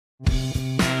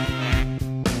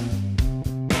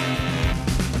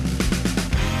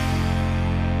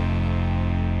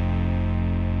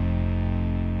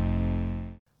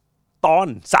ตอน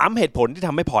3เหตุผลที่ท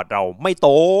ำให้พอร์ตเราไม่โต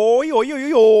โย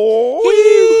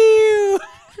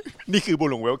นี่คือบุ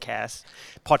หลงเวลแคส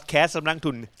พอดแคสต์สำนัก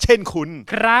ทุนเช่นคุณ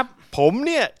ครับผมเ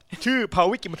นี่ยชื่อภา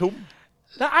วิกิมทุม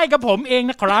และไอ้กับผมเอง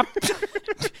นะครับ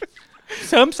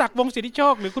เสริมศักดิ์วงศ์สิทธิโช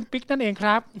คหรือคุณปิ๊กนั่นเองค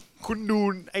รับคุณดู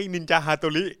ไอ้นินจาฮาโต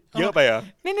ริเยอะไปเหรอ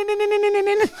นี่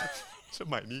ส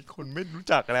มัยนี้คนไม่รู้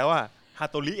จักแล้วอ่ะฮา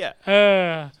โตริอ่ะ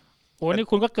โอ้นี่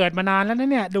คุณก็เกิดมานานแล้วนะ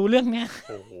เนี่ยดูเรื่องเนี้ย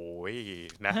โอ้โห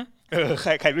นะ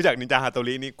ใครรู้จักนินจาฮาโต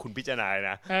รินี่คุณพิจารณา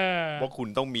นะว่าคุณ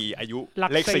ต้องมีอายุ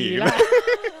เลข4แล้ว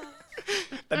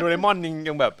แต่โดเรมอน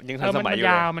ยังแบบยังทันสมัยอยู่เ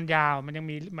ลยมันยาวมันยัง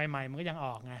มีใหม่ๆมันก็ยังอ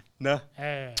อกไงเนอะ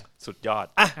สุดยอด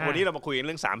อ่ะวันนี้เรามาคุยเ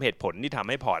รื่อง3เหตุผลที่ทำ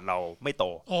ให้พอร์ตเราไม่โต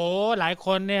โอ้หลายค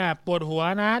นเนี่ยปวดหัว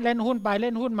นะเล่นหุ้นไปเ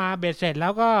ล่นหุ้นมาเบ็ดเสร็จแล้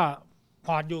วก็พ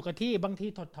อร์ตอยู่กับที่บางที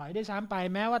ถดถอยได้ซ้ำไป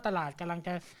แม้ว่าตลาดกำลังจ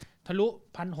ะทะลุ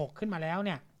 1,600 ขึ้นมาแล้วเ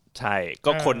นี่ยใช่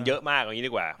ก็คนเยอะมากอย่างนี้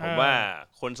ดีกว่าผมว่า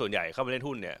คนส่วนใหญ่เข้าไปเล่น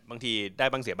หุ้นเนี่ยบางทีได้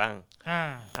บ้างเสียบ้าง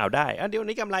เอาได้เดี๋ยว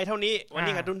นี้กำไรเท่านี้วัน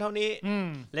นี้ขาดทุนเท่านี้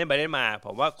เล่นไปเล่นมาผ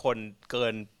มว่าคนเกิ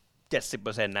น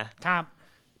 70% นะครับ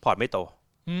พอร์ตไม่โต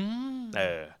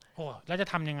โอ้แล้วจะ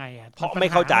ทำยังไงอ่ะเพราะไม่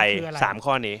เข้าใจ3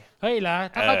ข้อนี้เฮ้ยเหรอ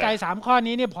ถ้าเข้าใจ3ข้อ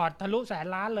นี้เนี่ยพอร์ตทะลุแสน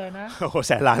ล้านเลยนะโอ้โหแ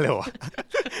สนล้านเลยเหรอ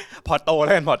พอร์ตโตแ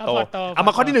ล้วกันพอร์ตโตเอาม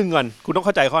าข้อที่1ก่อนคุณต้องเ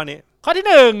ข้าใจข้อนี้ข้อที่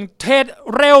1เทรด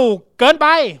เร็วเกินไป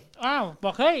บ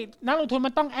อกเฮ้ยนักลงทุนมั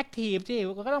นต้องแอคทีฟสิ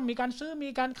ก็ต้องมีการซื้อมี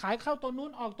การขายเข้าตัวนู้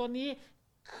นออกตัวนี้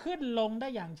ขึ้นลงได้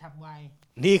อย่างฉับไว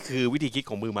นี่คือวิธีคิด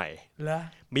ของมือใหม่เหรอ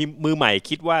มีมือใหม่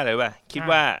คิดว่าอะไรวะคิด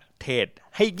ว่าเทรด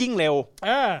ให้ยิ่งเร็ว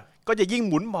ก็จะยิ่ง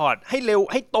หมุนพอร์ตให้เร็ว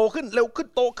ให้โตขึ้นเร็วขึ้น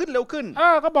โตขึ้นเร็วขึ้น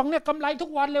ก็บอกเนี่ยกำไรทุ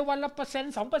กวันเลยวันละ%,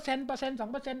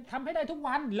 2% ทำให้ได้ทุก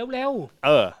วันเร็ว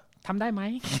ๆทำได้ไหม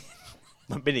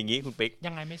มันเป็นอย่างนี้คุณปิ๊ก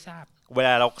ยังไงไม่ทราบเวล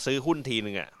าเราซื้อหุ้นที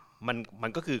นึงอ่ะมั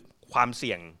นก็คือความเ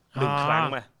สี่ยง1ครั้ง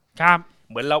มาครับ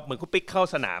เหมือนคุณปิ๊กเข้า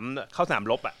สนาม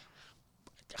รบอ่ะ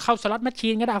เข้าสล็อตแมชชี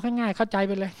นก็ได้ง่ายๆเข้าใจไ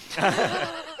ปเลย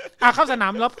เข้าสนา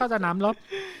มรบ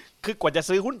คือกว่าจะ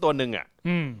ซื้อหุ้นตัวนึงอ่ะ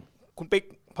คุณปิ๊ก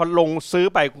พอลงซื้อ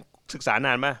ไปศึกษาน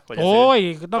านมั้ยกว่าจะซื้อโอ้ย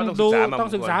ต้อ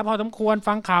งศึกษาพอสมควร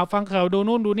ฟังข่าวดู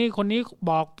นู่นดูนี่คนนี้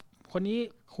บอกคนนี้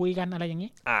คุยกันอะไรอย่าง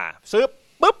นี้ซื้อ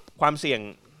ปุ๊บความเสี่ยง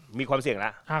มีความเสี่ยงแล้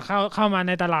วเข้ามาใ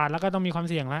นตลาดแล้วก็ต้องมีความ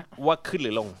เสี่ยงแล้วว่าขึ้นห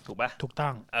รือลงถูกป่ะถูกต้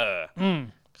อง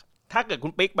ถ้าเกิดคุ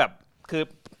ณปิ๊กแบบคือ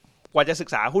กว่าจะศึก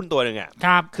ษาหุ้นตัวนึงอ่ะ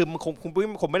คือคุณปิ๊ก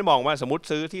คงไม่ได้มองว่าสมมุติ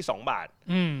ซื้อที่2 บาท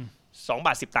2 บ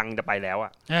าท 10 ตังค์จะไปแล้วอ่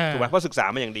ะถูกป่ะเพราะศึกษา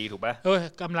มาอย่างดีถูกป่ะ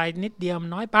กำไรนิดเดียว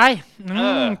น้อยไป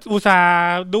อุตส่า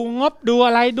ห์ดูงบดูอ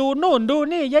ะไรดูนู่นดู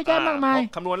นี่เยอะแยะมากมาย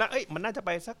คำนวณแล้วมันน่าจะไป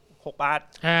สัก6 บาท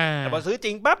แต่พอซื้อจ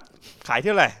ริงปั๊บขายเ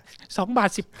ท่าไหร่2 บาท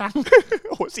 10 ตังค์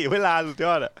โอ้โหเสียเวลาสุดย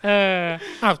อดอ่ะ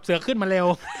เสือขึ้นมาเร็ว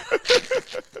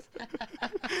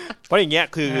เพราะอย่างเงี้ย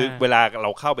คือเวลาเรา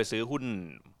เข้าไปซื้อหุ้น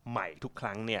ใหม่ทุกค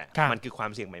รั้งเนี่ยมันคือควา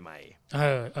มเสี่ยงใหม่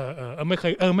ๆไม่เค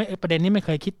ยไม่ประเด็นนี้ไม่เค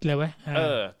ยคิดเลยเว้ย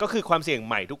ก็คือความเสี่ยง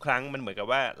ใหม่ทุกครั้งมันเหมือนกับ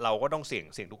ว่าเราก็ต้องเสี่ย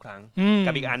งทุกครั้ง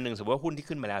กับอีกอันนึงสมมติว่าหุ้นที่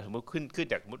ขึ้นมาแล้วสมมติขึ้น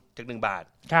จาก1 บาท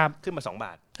ขึ้นมา2 บ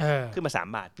าทขึ้นมา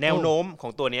3 บาทแนวโน้มข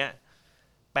องตัวเนี้ย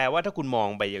แปลว่าถ้าคุณมอง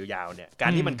ไปยาวๆเนี่ยกา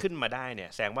รที่มันขึ้นมาได้เนี่ย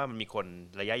แสดงว่ามันมีคน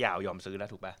ระยะยาวยอมซื้อแล้ว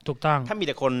ถูกป่ะถูกต้องถ้ามีแ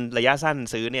ต่คนระยะสั้น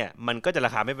ซื้อเนี่ยมันก็จะร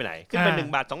าคาไม่ไปไหนขึ้นไป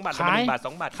1 บาท 2 บาทเป็น1 บาท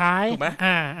 2 บาทถูกไหม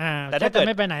แต่ถ้าเกิดไ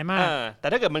ม่ไปไหนมากแต่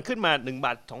ถ้าเกิดมันขึ้นมา1 บ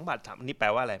าท 2 บาท3นี่แปล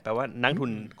ว่าอะไรแปลว่านักทุ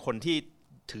นคนที่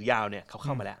ถือยาวเนี่ยเขาเ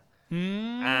ข้ามาแล้ว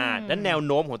แล้วแนวโ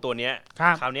น้มของตัวเนี้ย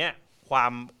คราวเนี้ยควา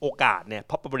มโอกาสเนี่ย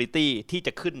probability ที่จ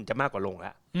ะขึ้นจะมากกว่าลงแ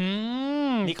ล้ว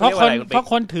นี่เขาเรียกว่าอะไรเพราะ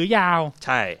คนถือยาวใ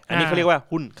ช่อันนี้เขาเรียกว่า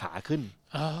หุ้นขาขึ้น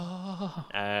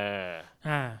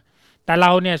แต่เร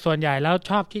าเนี่ยส่วนใหญ่แล้ว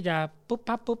ชอบที่จะปุ๊บ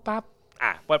ปั๊บ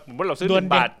ผมว่าเราซื้อ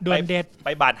1 บาทไป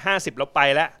1 บาท 50เราไป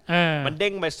แล้วมันเด้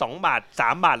งไป2 บาท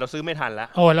 3 บาทเราซื้อไม่ทันแล้ว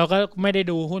เราก็ไม่ได้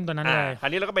ดูหุ้นตัวนั้นเลยคราว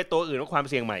นี้เราก็ไปตัวอื่นว่าความ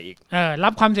เสี่ยงใหม่อีกรั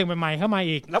บความเสี่ยงใหม่ๆเข้ามา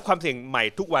อีกรับความเสี่ยงใหม่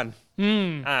ทุกวัน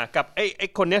กับไอ้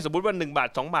คนนี้สมมุติว่า1 บาท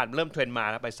 2 บาทเริ่มเทรนมา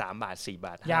แล้วไป3 บาท 4 บ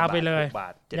าทยาวไปเลย6 บา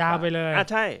ท 7 บาทยาวไปเลย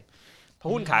ใช่พอ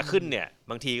หุ้นขาขึ้นเนี่ย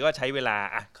บางทีก็ใช้เวลา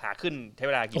ขาขึ้นใช้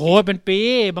เวลากี่ปีเป็นปี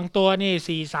บางตัวนี่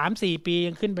3-4 ปี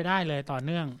ยังขึ้นไปได้เลยต่อเ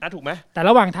นื่องถูกไหมแต่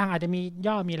ระหว่างทางอาจจะมี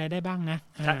ย่อมีอะไรได้บ้างนะ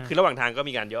คือระหว่างทางก็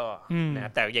มีการย่อน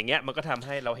ะแต่อย่างเงี้ยมันก็ทำใ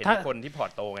ห้เราเห็นคนที่พอร์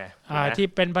ตโตไงที่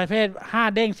เป็นประเภท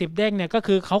5 เด้ง10 เด้งเนี่ยก็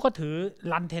คือเขาก็ถือ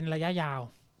รันเทนระยะยาว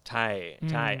ใช่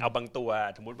เอาบางตัว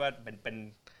สมมติว่าเป็น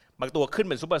บางตัวขึ้น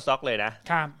เป็นซุปเปอร์สต็อกเลยนะ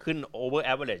ขึ้นโอเวอร์แ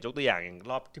อเวอเรจยกตัวอย่าง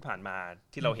รอบที่ผ่านมา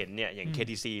ที่เราเห็นเนี่ยอย่าง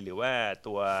KTC หรือว่า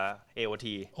ตัว AOT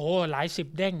หลาย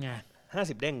10 เด้งไง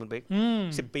50 เด้งคุณปิ๊ก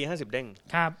10 ปี50 เด้ง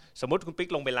สมมติคุณปิ๊ก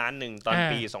ลงไป1 ล้านตอน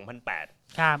ปี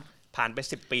2008ผ่านไป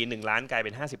10 ปี1 ล้านกลายเ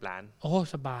ป็น50 ล้าน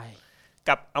สบาย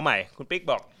กับเอาใหม่คุณปิ๊ก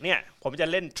บอกเนี่ยผมจะ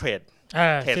เล่นเทรด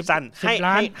สั้น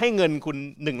ให้เงินคุณ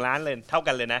1 ล้านเลยเท่า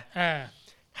กันเลยนะ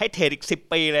ให้เทรดอีก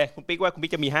10 ปีเลยคุณปิ๊กว่าคุณปิ๊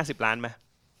กจะมี50 ล้านไหม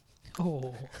โอ้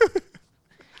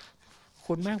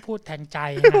คุณแม่งพูดแทงใจ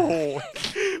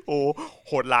โอ้โ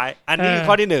หดร้ายอันนี้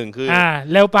ข้อที่1คือ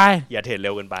เร็วไปอย่าเทรดเ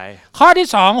ร็วเกินไปข้อที่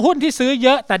2หุ้นที่ซื้อเย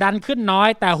อะแต่ดันขึ้นน้อย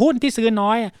แต่หุ้นที่ซื้อน้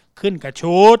อยขึ้นกระ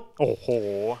ชุดโอ้โห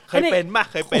เคยเป็นมาก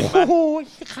โอ้โห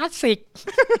คลาสสิก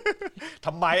ท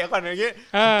ำไมเอาก่อนอย่างนี้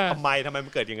ทำไมมั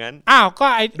นเกิดอย่างนั้นก็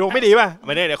ไอดวงไม่ดีป่ะไ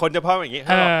ม่ได้เดี๋ยวคนจะพ้ออย่างนี้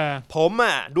ผม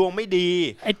ดวงไม่ดี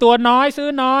ไอตัวน้อยซื้อ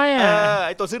น้อยไ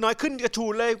อตัวซื้อน้อยขึ้นกระชู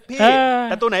ดเลยพี่แ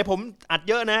ต่ตัวไหนผมอัด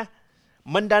เยอะนะ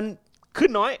มันดันขึ้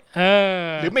นน้อย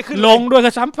หรือไม่ขึ้นลงด้วยกร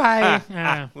ะซ้ำไป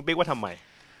มึงปิ๊กว่าทำไม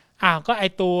ก็ไอ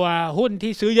ตัวหุ้น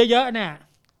ที่ซื้อเยอะๆเนี่ย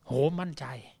โหมั่นใจ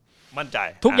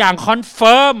ทุกอย่างคอนเ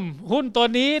ฟิร์มหุ้นตัว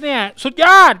นี้เนี่ยสุดย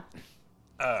อด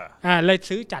เลย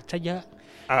ซื้อจัดซะเยอะ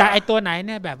แต่ไอตัวไหนเ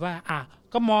นี่ยแบบว่า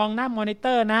ก็มองหน้ามอนิเต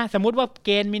อร์นะสมมุติว่าเก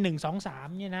ณฑ์มี1 2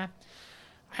 3เนี่ยนะ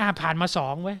ผ่านมา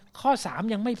2เว้ยข้อ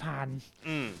3ยังไม่ผ่าน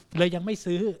เลยยังไม่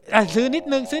ซื้อซื้อนิด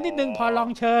นึงพอลอง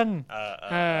เชิง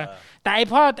แต่ไ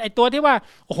อตัวที่ว่า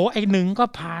โอ้โหไอ1ก็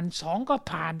ผ่าน2ก็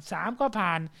ผ่าน3ก็ผ่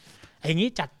านอย่างนี้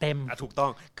จัดเต็มถูกต้อ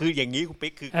งคืออย่างนี้คุณ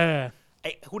ปิ๊กคือไ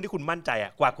อ้หุ้นที่คุณมั่นใจ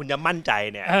กว่าคุณจะมั่นใจ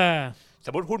เนี่ยส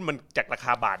มมติหุ้นมันจากราค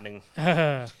า1 บาท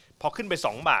พอขึ้นไป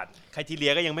2 บาทไครทีเรี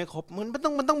ยก็ยังไม่ครบมันต้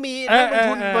องมีนักลง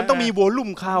ทุนมันต้องมีโวลุ่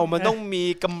มเข้ามันต้องมี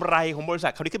กำไรของบริษั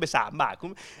ทเขาที่ขึ้นไป3 บาทคุณ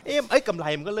กำไร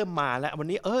มันก็เริ่มมาแล้ววัน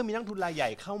นี้มีนักทุนรายใหญ่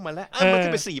เข้ามาแล้วมันขึ้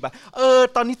นไป4 บาท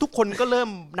ตอนนี้ทุกคนก็เริ่ม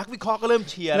นักวิเคราะห์ก็เริ่ม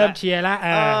เชียร์แล้ว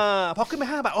พอขึ้นไป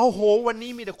5 บาทโอ้โหวันนี้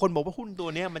มีแต่คนบอกว่าหุ้นตัว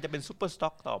นี้มันจะเป็นซุปเปอร์สต็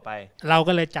อกต่อไปเรา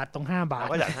ก็เลยจัดตรง5 บาท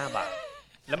ก็จัด5 บาท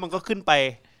แล้วมันก็ขึ้นไป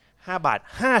5 บาท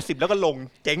50แล้วก็ลง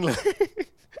เจ๊งเลย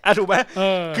ถูกไหม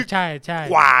คือใช่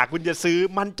กว่าคุณจะซื้อ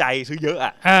มั่นใจซื้อเยอะ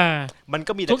มัน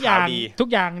ก็มีแต่ข่าวดีทุก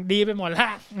อย่างดีไปหมด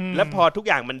แล้วพอทุก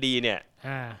อย่างมันดีเนี่ย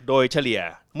โดยเฉลี่ย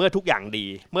เมื่อทุกอย่างดี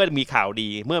เมื่อมีข่าวดี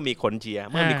เมื่อมีคนเชียร์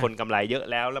เมื่อมีคนกำไรเยอะ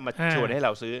แล้วมาชวนให้เร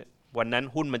าซื้อวันนั้น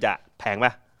หุ้นมันจะแพงป่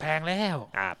ะแพงแล้ว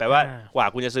แปลว่ากว่า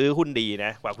คุณจะซื้อหุ้นดีน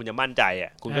ะกว่าคุณจะมั่นใจ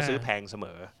คุณก็ซื้อแพงเสม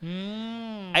อ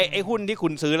ไอ้หุ้นที่คุ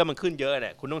ณซื้อแล้วมันขึ้นเยอะเ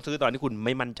นี่ยคุณต้องซื้อตอนที่คุณไ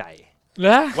ม่มั่นใจ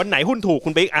วันไหนหุ้นถูกคุ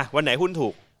ณปิ๊กวันไหนหุ้นถู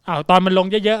กตอนมันลง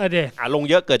เยอะๆดิลง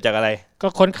เยอะเกิดจากอะไรก็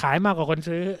คนขายมากกว่าคน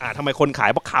ซื้อทำไมคนขาย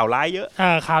เพราะข่าวร้ายเยอะ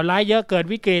ข่าวร้ายเยอะเกิด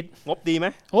วิกฤตงบดีไหม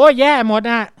โอ้แย่หมด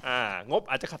งบ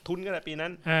อาจจะขาดทุนก็ได้ปีนั้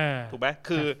นถูกไหม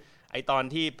คือไอตอน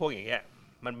ที่พวกอย่างเงี้ย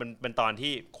มันเป็นตอน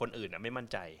ที่คนอื่นไม่มั่น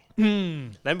ใจ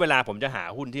นั้นเวลาผมจะหา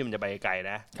หุ้นที่มันจะไปไกล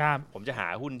นะครับผมจะหา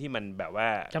หุ้นที่มันแบบว่า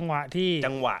จังหว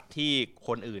ะที่ค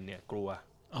นอื่นเนี่ยกลัว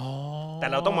แต่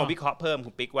เราต้องมาวิเคราะห์เพิ่ม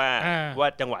คุณปิ๊กว่า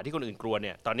จังหวะที่คนอื่นกลัวเ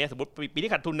นี่ยตอนนี้สมมติปีนี้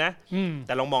ขาดทุนนะแ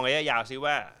ต่ลองมองระยะยาวซิ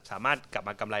ว่าสามารถกลับม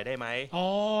ากำไรได้ไหม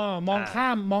มอง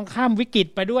ข้ามวิกฤต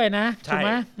ไปด้วยนะถูกไห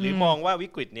มหรือมองว่าวิ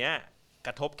กฤตเนี้ยก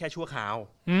ระทบแค่ชั่วคราว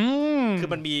คือ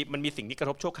มันมีสิ่งที่กระ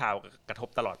ทบชั่วคราวกระทบ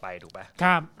ตลอดไปถูกป่ะค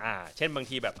รับเช่นบาง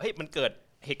ทีแบบเฮ้ยมันเกิด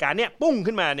เหตุการณ์เนี้ยปุ้ง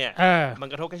ขึ้นมาเนี่ยมัน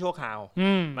กระทบแค่ชั่วคราว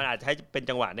มันอาจจะให้เป็น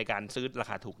จังหวะในการซื้อรา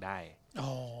คาถูกได้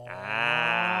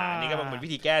นี่ก็เป็นวิ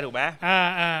ธีแก้ถูกไหม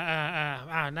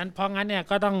นั้นเพราะงั้นเนี่ย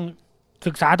ก็ต้อง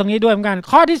ศึกษาตรงนี้ด้วยเหมือนกัน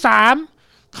ข้อที่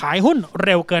3ขายหุ้นเ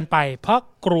ร็วเกินไปเพราะ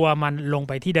กลัวมันลง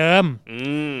ไปที่เดิม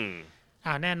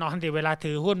แน่นอนดิเวลา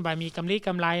ถือหุ้นไปมีก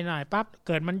ำไรหน่อยปั๊บเ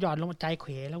กิดมันหย่อนลงใจเข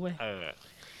วแล้วเว้ย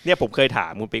เนี่ยผมเคยถา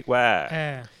มคุณปิ๊กว่า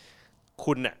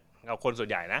คุณเอาคนส่วน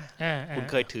ใหญ่นะคุณ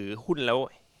เคยถือหุ้นแล้ว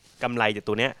กำไรจาก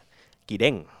ตัวเนี้ยกี่เ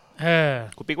ด้ง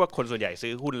คุณปิ๊กว่าคนส่วนใหญ่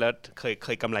ซื้อหุ้นแล้วเค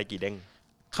ยกำไรกี่เด้ง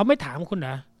เขาไม่ถามคุณเหร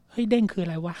อเฮ้ยเด้งคืออะ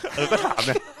ไรวะก็ถาม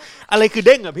นะอะไรคือเ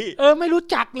ด้งพี่ไม่รู้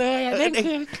จักเลยเ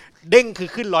ด้งคือ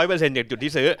ขึ้น 100% จากจุด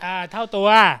ที่ซื้อเท่าตัว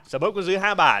สมมติคุณซื้อ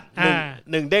5 บาท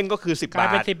1เด้งก็คือ10 บาทกลาย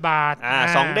เป็น10 บาท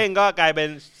2เด้งก็กลายเป็น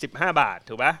15 บาท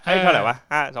ถูกป่ะเท่าไหร่วะ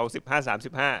2 15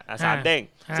 35 3เด้ง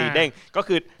4เด้งก็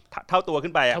คือเท่าตัว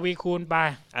ขึ้นไปทวีคูณไป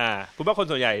คุณว่าคน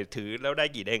ส่วนใหญ่ถือแล้วได้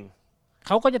กี่เด้งเ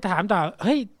ขาก็จะถามต่อเ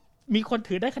ฮ้ยมีคน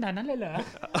ถือได้ขนาดนั้นเลยเหรอ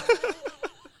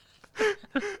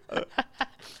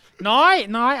น้อ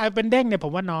ยเอาเป็นเด้งเนี่ยผ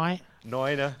มว่าน้อย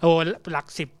นะโอ้หลัก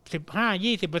10 15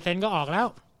 20% ก็ออกแล้ว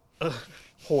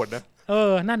โหดนะ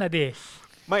นั่นน่ะดิ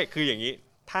ไม่คืออย่างนี้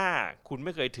ถ้าคุณไ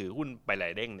ม่เคยถือหุ้นไปหลา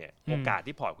ยเด้งเนี่ยโอกาส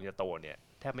ที่พอร์ตคุณจะโตเนี่ย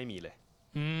แทบไม่มีเลย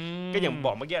ก็อย่างบ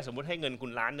อกเมื่อกี้สมมติให้เงินคุ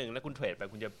ณ1 ล้านแล้วคุณเทรดไป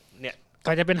คุณจะเนี่ย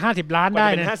ก็จะเป็น50 ล้านได้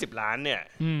เป็น50 ล้านเนี่ย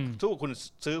สู้คุณ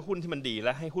ซื้อหุ้นที่มันดีแ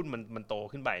ล้วให้หุ้นมันโต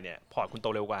ขึ้นไปเนี่ยพอร์ตคุณโต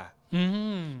เร็วกว่า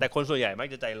แต่คนส่วนใหญ่มัก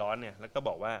จะใจร้อนเนี่ยแล้วก็บ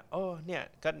อกว่าเนี่ย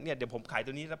ก็เนี่ยเดี๋ยวผมขาย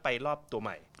ตัวนี้แล้วไปรอบตัวให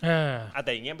ม่แ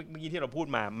ต่อย่างเงี้ยเมื่อกี้ที่เราพูด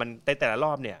มามันแต่ละร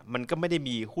อบเนี่ยมันก็ไม่ได้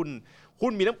มีหุ้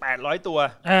นมีตั้ง800ตัว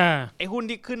ไอ้หุ้น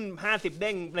ที่ขึ้น50เ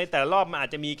ด้งในแต่ละรอบมันอาจ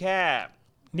จะมีแค่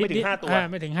ไม่ถึง5ตัว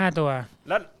ไม่ถึง5ตัวแ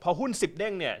ล้วพอหุ้น10เด้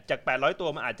งเนี่ยจาก800ตัว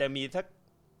มันอาจจะมีสัก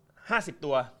 50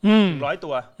ตัวถึง100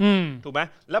ตัวถูกไหม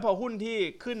แล้วพอหุ้นที่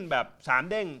ขึ้นแบบ3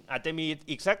เด้งอาจจะมี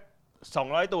อีกสัก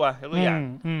200ตัวยกตัวอย่าง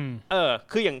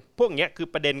คืออย่างพวกอย่างเงี้ยคือ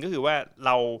ประเด็นก็คือว่าเ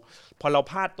ราพอเรา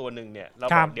พลาดตัวหนึ่งเนี่ยเรา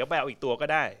บอกเดี๋ยวไปเอาอีกตัวก็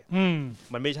ได้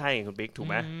มันไม่ใช่คุณบิ๊กถูก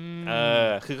ไหม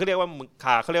คือเขาเรียกว่า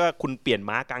เขาเรียกว่าคุณเปลี่ยน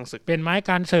ม้ากลางศึกเปลี่ยนไม้ก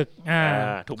ลางศึก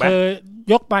ถูกไหมคือ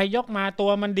ยกไปยกมาตัว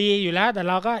มันดีอยู่แล้วแต่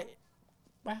เราก็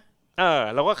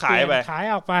เราก็ขายไปขาย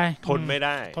ออกไปทนไม่ไ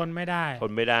ด้ทนไม่ไ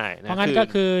ด้เพราะงั้นก็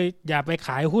คืออย่าไปข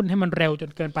ายหุ้นให้มันเร็วจ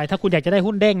นเกินไปถ้าคุณอยากจะได้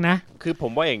หุ้นเด้งนะคือผ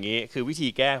มว่าอย่างนี้คือวิธี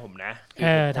แก้ผมนะ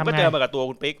ผมก็เจอมากับตัว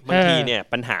คุณปิ๊กบางทีเนี่ย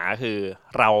ปัญหาคือ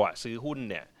เราซื้อหุ้น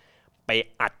เนี่ยไป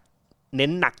อัดเน้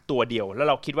นหนักตัวเดียวแล้ว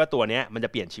เราคิดว่าตัวเนี้ยมันจะ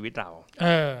เปลี่ยนชีวิตเรา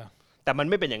แต่มัน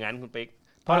ไม่เป็นอย่างนั้นคุณปิ๊ก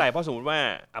เพราะอะไรเพราะสมมติว่า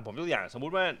ผมยกตัวอย่างสมม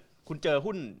ติว่าคุณเจอ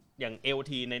หุ้นอย่าง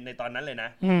LT ในตอนนั้นเลยนะ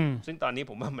ซึ่งตอนนี้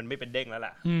ผมว่ามันไม่เป็นเด้งแล้ว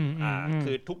ล่ะ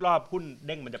คือทุกรอบหุ้นเ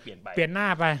ด้งมันจะเปลี่ยนไปเปลี่ยนหน้า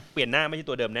ไปเปลี่ยนหน้าไม่ใช่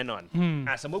ตัวเดิมแน่นอน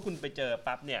สมมติคุณไปเจอ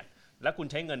ปั๊บเนี่ยแล้วคุณ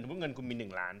ใช้เงินสมมติเงินคุณมี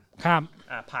1ล้านครับ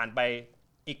ผ่านไป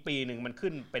อีกปีนึงมันขึ้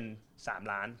นเป็น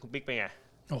3ล้านคุณปิ๊กเป็นไง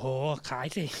โอ้โหขาย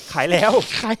สิขายแล้ว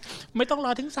ขายไม่ต้องร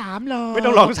อถึง3หรอกไม่ต้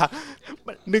องรอถึง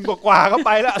3 1กว่าเข้าไ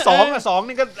ปแล้ว2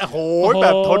นี่ก็โอ้โหแบ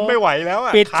บทนไม่ไหวแล้ว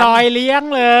ปิดซอยเลี้ยง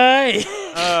เลย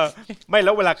ไม่แ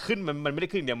ล้วเวลาขึ้นมันไม่ได้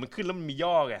ขึ้นเดี๋ยวมันขึ้นแล้วมันมี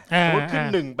ย่อไงสมมติขึ้น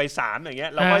1ไป3อย่างเงี้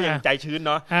ยเราก็ยังใจชื้น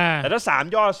เนาะแต่ถ้า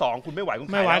3ย่อ2คุณไม่ไหวคุณ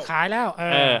ไม่ไหวขายแล้ว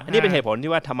อันนี้เป็นเหตุผล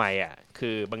ที่ว่าทำไมคื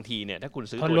อบางทีเนี่ยถ้าคุณ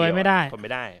ซื้อตัวเดียวไม่ได้ทนไ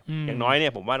ม่ได้อย่างน้อยเนี่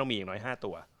ยผมว่าต้องมีอย่างน้อย5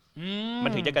ตัวมั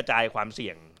นถึงจะกระจายความเสี่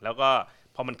ยงแล้วก็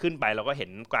พอมันขึ้นไปเราก็เห็น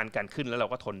การขึ้นแล้วเรา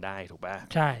ก็ทนได้ถูกป่ะ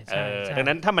ใช่ดัง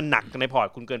นั้นถ้ามันหนักในพอร์ต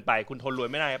คุณเกินไปคุณทนรวย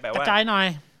ไม่ได้แปลว่ากระจายหน่อย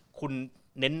คุณ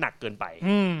เน้นหนักเกินไป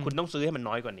คุณต้องซื้อให้มัน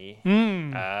น้อยกว่านี้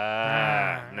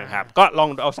นะครับก็ลอง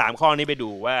เอา3ข้อนี้ไปดู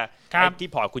ว่าที่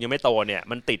พอร์ตคุณยังไม่โตเนี่ย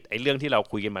มันติดไอ้เรื่องที่เรา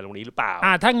คุยกันมาตรงนี้หรือเปล่า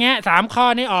ถ้าแงะ3ข้อ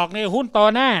นี้ออกเนี่ยหุ้นโต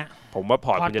แน่ผมว่าพ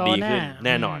อร์ตคุณจะดีขึ้นแ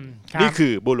น่นอนนี่คื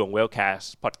อบัวหลวงเวลแคส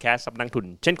ต์พอดแคสต์สำนักทุน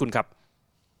เช่นคุณครับ